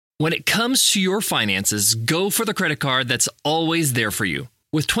When it comes to your finances, go for the credit card that's always there for you.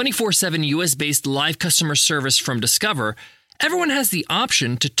 With 24/7 US-based live customer service from Discover, everyone has the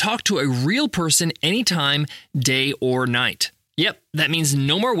option to talk to a real person anytime, day or night. Yep, that means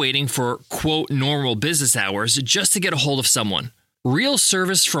no more waiting for, quote, normal business hours just to get a hold of someone. Real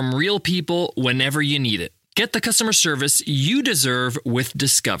service from real people whenever you need it. Get the customer service you deserve with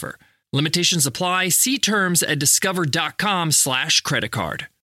Discover. Limitations apply. See terms at discover.com/creditcard.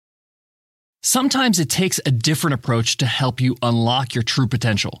 Sometimes it takes a different approach to help you unlock your true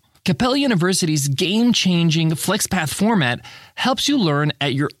potential. Capella University's game-changing FlexPath format helps you learn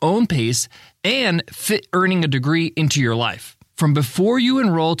at your own pace and fit earning a degree into your life. From before you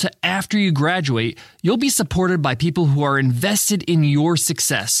enroll to after you graduate, you'll be supported by people who are invested in your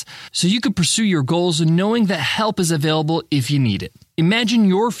success, so you can pursue your goals knowing that help is available if you need it. Imagine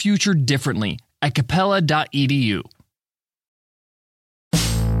your future differently at capella.edu.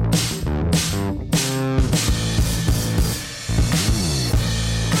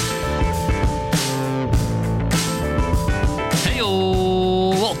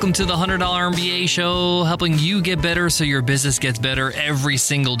 Welcome to the $100 MBA show, helping you get better so your business gets better every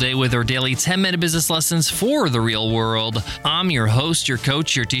single day with our daily 10-minute business lessons for the real world. I'm your host, your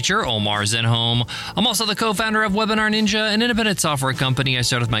coach, your teacher, Omar Zenhom. I'm also the co-founder of Webinar Ninja, an independent software company I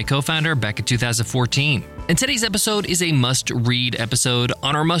started with my co-founder back in 2014. And today's episode is a must-read episode.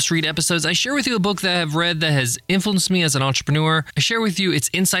 On our must-read episodes, I share with you a book that I've read that has influenced me as an entrepreneur. I share with you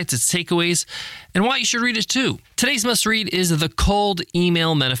its insights, its takeaways, and why you should read it too. Today's must-read is The Cold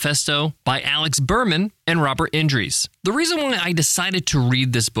Email Manifesto by Alex Berman and Robert Indries. The reason why I decided to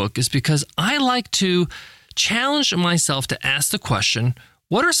read this book is because I like to challenge myself to ask the question,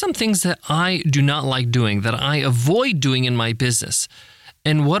 what are some things that I do not like doing, that I avoid doing in my business?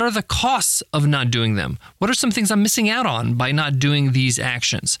 And what are the costs of not doing them? What are some things I'm missing out on by not doing these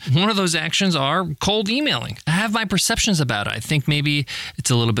actions? One of those actions are cold emailing. I have my perceptions about it. I think maybe it's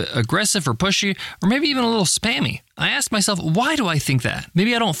a little bit aggressive or pushy, or maybe even a little spammy. I ask myself, why do I think that?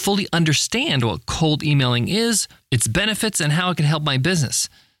 Maybe I don't fully understand what cold emailing is, its benefits, and how it can help my business.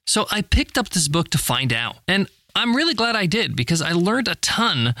 So I picked up this book to find out. And I'm really glad I did, because I learned a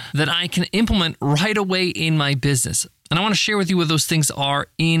ton that I can implement right away in my business. And I want to share with you what those things are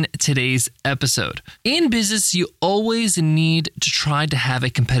in today's episode. In business, you always need to try to have a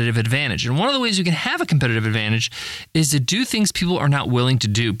competitive advantage. And one of the ways you can have a competitive advantage is to do things people are not willing to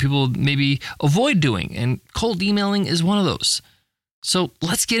do, people maybe avoid doing. And cold emailing is one of those. So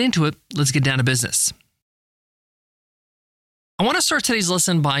let's get into it. Let's get down to business. I want to start today's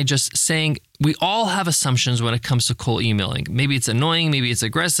lesson by just saying we all have assumptions when it comes to cold emailing. Maybe it's annoying, maybe it's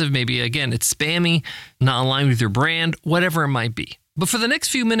aggressive, maybe, again, it's spammy, not aligned with your brand, whatever it might be. But for the next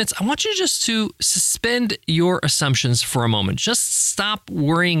few minutes, I want you just to suspend your assumptions for a moment. Just stop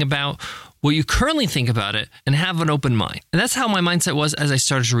worrying about what you currently think about it and have an open mind. And that's how my mindset was as I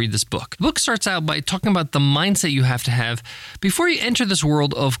started to read this book. The book starts out by talking about the mindset you have to have before you enter this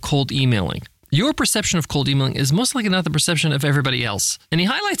world of cold emailing. Your perception of cold emailing is most likely not the perception of everybody else. And he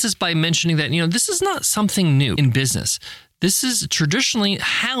highlights this by mentioning that, this is not something new in business. This is traditionally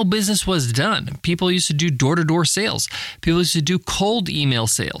how business was done. People used to do door-to-door sales. People used to do cold email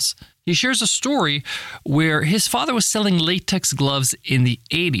sales. He shares a story where his father was selling latex gloves in the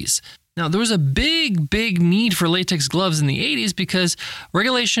 80s. Now, there was a big need for latex gloves in the 80s because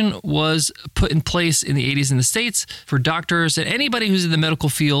regulation was put in place in the 80s in the States for doctors and anybody who's in the medical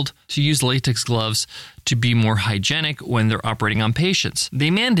field to use latex gloves to be more hygienic when they're operating on patients. They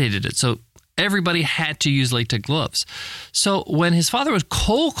mandated it, so everybody had to use latex gloves. So when his father would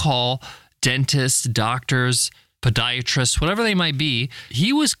cold call dentists, doctors, podiatrists, whatever they might be,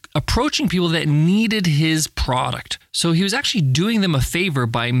 he was approaching people that needed his product. So he was actually doing them a favor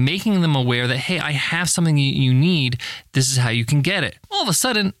by making them aware that, hey, I have something you need. This is how you can get it. All of a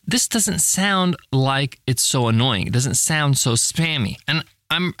sudden, this doesn't sound like it's so annoying. It doesn't sound so spammy. And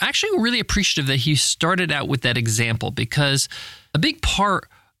I'm actually really appreciative that he started out with that example, because a big part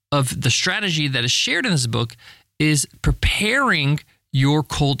of the strategy that is shared in this book is preparing your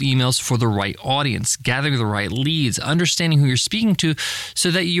cold emails for the right audience, gathering the right leads, understanding who you're speaking to so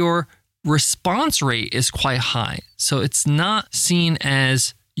that your response rate is quite high. So it's not seen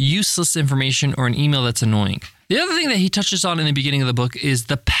as useless information or an email that's annoying. The other thing that he touches on in the beginning of the book is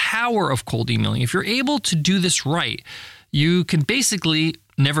the power of cold emailing. If you're able to do this right, you can basically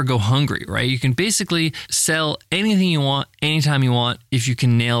never go hungry, right? You can basically sell anything you want, anytime you want, if you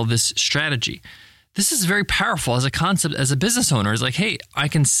can nail this strategy. This is very powerful as a concept as a business owner. It's like, hey, I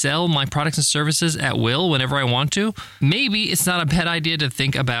can sell my products and services at will whenever I want to. Maybe it's not a bad idea to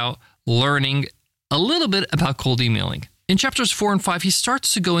think about learning a little bit about cold emailing. In chapters 4 and 5, he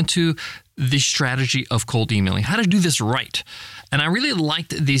starts to go into the strategy of cold emailing, how to do this right. And I really liked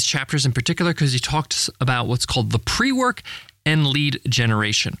these chapters in particular because he talked about what's called the pre-work and lead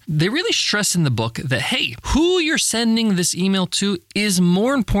generation. They really stress in the book that, hey, who you're sending this email to is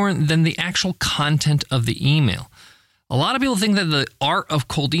more important than the actual content of the email. A lot of people think that the art of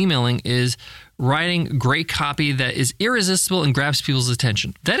cold emailing is writing great copy that is irresistible and grabs people's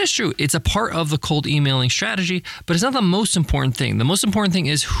attention. That is true. It's a part of the cold emailing strategy, but it's not the most important thing. The most important thing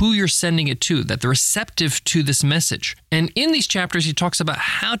is who you're sending it to, that they're receptive to this message. And in these chapters, he talks about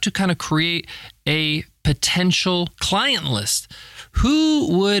how to kind of create a potential client list.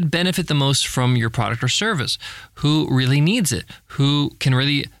 Who would benefit the most from your product or service? Who really needs it? Who can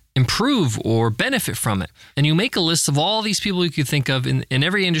really improve or benefit from it? And you make a list of all these people you could think of in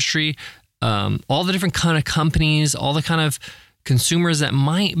every industry, all the different kind of companies, all the kind of consumers that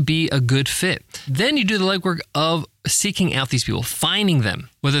might be a good fit. Then you do the legwork of seeking out these people, finding them,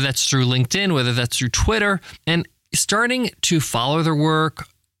 whether that's through LinkedIn, whether that's through Twitter, and starting to follow their work,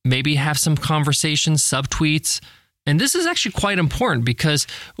 maybe have some conversations, subtweets. And this is actually quite important because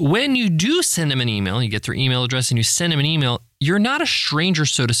when you do send them an email, you get their email address and you send them an email, you're not a stranger,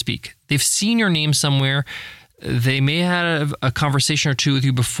 so to speak. They've seen your name somewhere. They may have a conversation or two with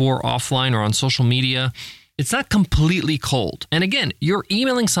you before offline or on social media. It's not completely cold. And again, you're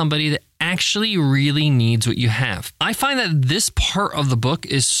emailing somebody that actually really needs what you have. I find that this part of the book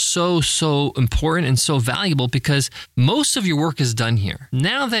is so important and so valuable because most of your work is done here.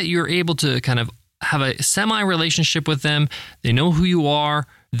 Now that you're able to kind of have a semi-relationship with them, they know who you are,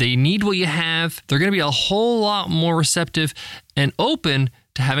 they need what you have, they're going to be a whole lot more receptive and open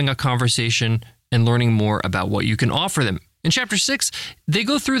to having a conversation and learning more about what you can offer them. In chapter 6, they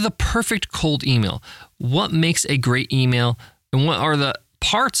go through the perfect cold email. What makes a great email and what are the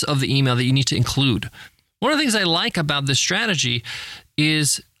parts of the email that you need to include? One of the things I like about this strategy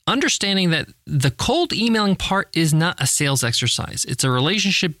is understanding that the cold emailing part is not a sales exercise. It's a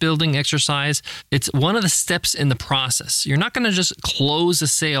relationship building exercise. It's one of the steps in the process. You're not going to just close a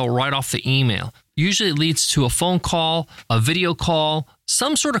sale right off the email. Usually it leads to a phone call, a video call,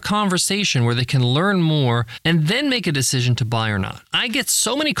 some sort of conversation where they can learn more and then make a decision to buy or not. I get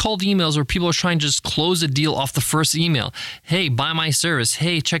so many cold emails where people are trying to just close a deal off the first email. Hey, buy my service.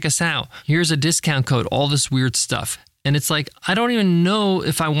 Hey, check us out. Here's a discount code, all this weird stuff. And it's like, I don't even know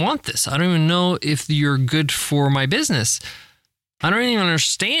if I want this. I don't even know if you're good for my business. I don't even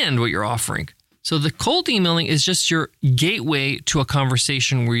understand what you're offering. So the cold emailing is just your gateway to a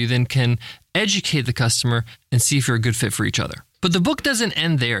conversation where you then can educate the customer and see if you're a good fit for each other. But the book doesn't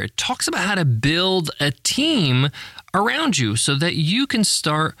end there. It talks about how to build a team around you so that you can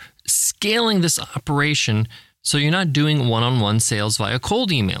start scaling this operation so you're not doing one-on-one sales via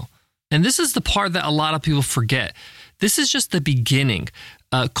cold email. And this is the part that a lot of people forget. This is just the beginning.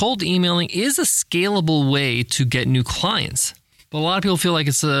 Cold emailing is a scalable way to get new clients. But a lot of people feel like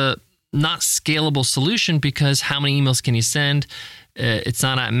it's a not scalable solution because how many emails can you send? It's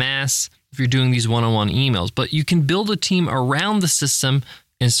not at mass if you're doing these one-on-one emails. But you can build a team around the system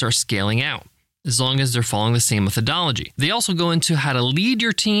and start scaling out as long as they're following the same methodology. They also go into how to lead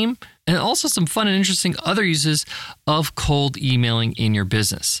your team and also some fun and interesting other uses of cold emailing in your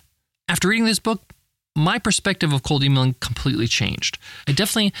business. After reading this book, my perspective of cold emailing completely changed. I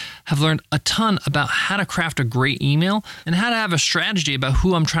definitely have learned a ton about how to craft a great email and how to have a strategy about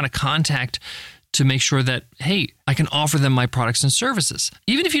who I'm trying to contact to make sure that, hey, I can offer them my products and services.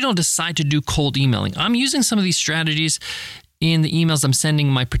 Even if you don't decide to do cold emailing, I'm using some of these strategies in the emails I'm sending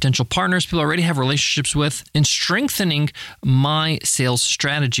my potential partners, people I already have relationships with, and strengthening my sales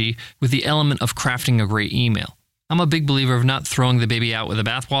strategy with the element of crafting a great email. I'm a big believer of not throwing the baby out with the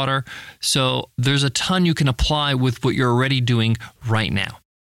bathwater, so there's a ton you can apply with what you're already doing right now.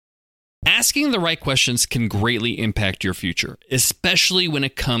 Asking the right questions can greatly impact your future, especially when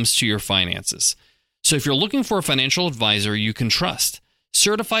it comes to your finances. So if you're looking for a financial advisor you can trust,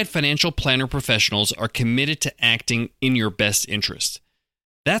 certified financial planner professionals are committed to acting in your best interest.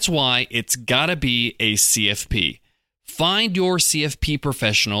 That's why it's gotta be a CFP. Find your CFP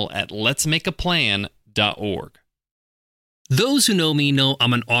professional at letsmakeaplan.org. Those who know me know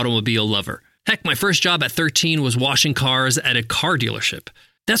I'm an automobile lover. Heck, my first job at 13 was washing cars at a car dealership.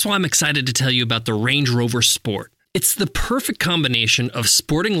 That's why I'm excited to tell you about the Range Rover Sport. It's the perfect combination of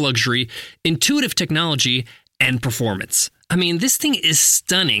sporting luxury, intuitive technology, and performance. I mean, this thing is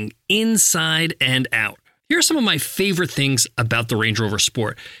stunning inside and out. Here are some of my favorite things about the Range Rover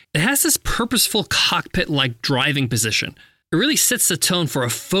Sport. It has this purposeful cockpit-like driving position. It really sets the tone for a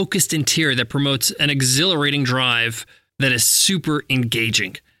focused interior that promotes an exhilarating drive that is super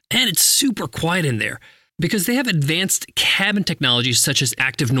engaging. And it's super quiet in there. because they have advanced cabin technologies such as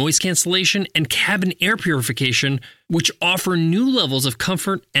active noise cancellation and cabin air purification, which offer new levels of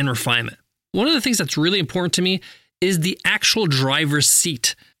comfort and refinement. One of the things that's really important to me is the actual driver's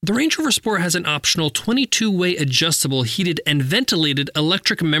seat. The Range Rover Sport has an optional 22-way adjustable heated and ventilated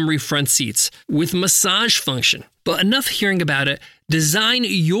electric memory front seats with massage function. But enough hearing about it. Design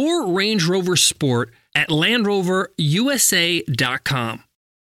your Range Rover Sport at LandRoverUSA.com.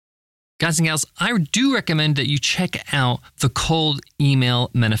 Guys and gals, I do recommend that you check out the Cold Email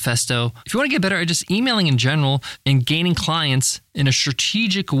Manifesto. If you want to get better at just emailing in general and gaining clients in a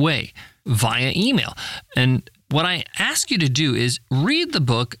strategic way via email. And what I ask you to do is read the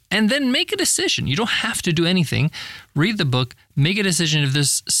book and then make a decision. You don't have to do anything. Read the book, make a decision. If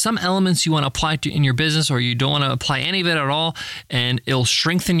there's some elements you want to apply to in your business or you don't want to apply any of it at all, and it'll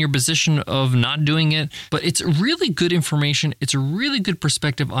strengthen your position of not doing it. But it's really good information. It's a really good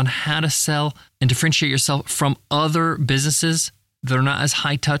perspective on how to sell and differentiate yourself from other businesses that are not as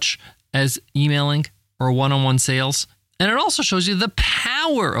high touch as emailing or one-on-one sales. And it also shows you the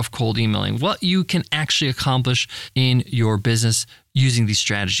power of cold emailing, what you can actually accomplish in your business using these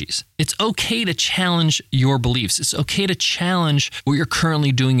strategies. It's okay to challenge your beliefs. It's okay to challenge what you're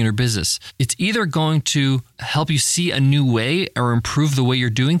currently doing in your business. It's either going to help you see a new way or improve the way you're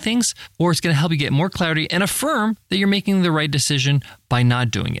doing things, or it's going to help you get more clarity and affirm that you're making the right decision by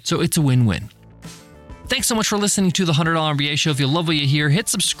not doing it. So it's a win-win. Thanks so much for listening to the $100 MBA Show. If you love what you hear, hit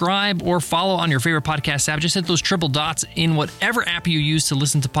subscribe or follow on your favorite podcast app. Just hit those triple dots in whatever app you use to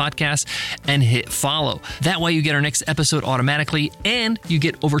listen to podcasts and hit follow. That way you get our next episode automatically and you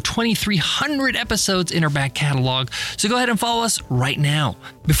get over 2,300 episodes in our back catalog. So go ahead and follow us right now.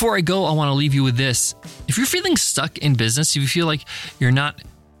 Before I go, I want to leave you with this. If you're feeling stuck in business, if you feel like you're not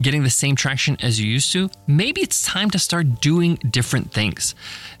getting the same traction as you used to, maybe it's time to start doing different things.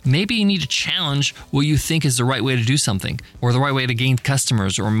 Maybe you need to challenge what you think is the right way to do something, or the right way to gain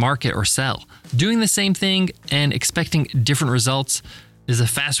customers or market or sell. Doing the same thing and expecting different results is a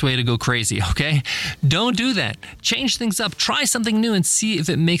fast way to go crazy, okay? Don't do that. Change things up, try something new and see if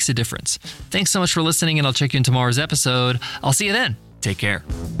it makes a difference. Thanks so much for listening, and I'll check you in tomorrow's episode. I'll see you then. Take care.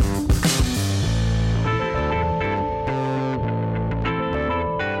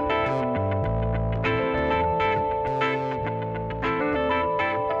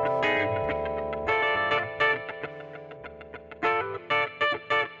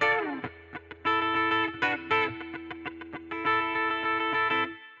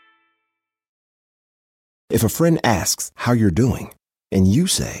 If a friend asks how you're doing, and you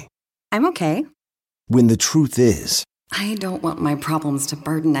say, I'm okay. When the truth is, I don't want my problems to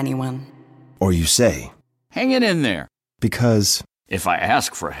burden anyone. Or you say, hang it in there. Because if I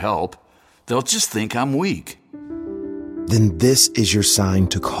ask for help, they'll just think I'm weak. Then this is your sign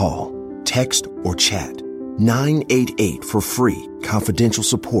to call, text, or chat 988 for free, confidential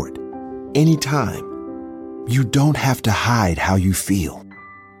support. Anytime. You don't have to hide how you feel.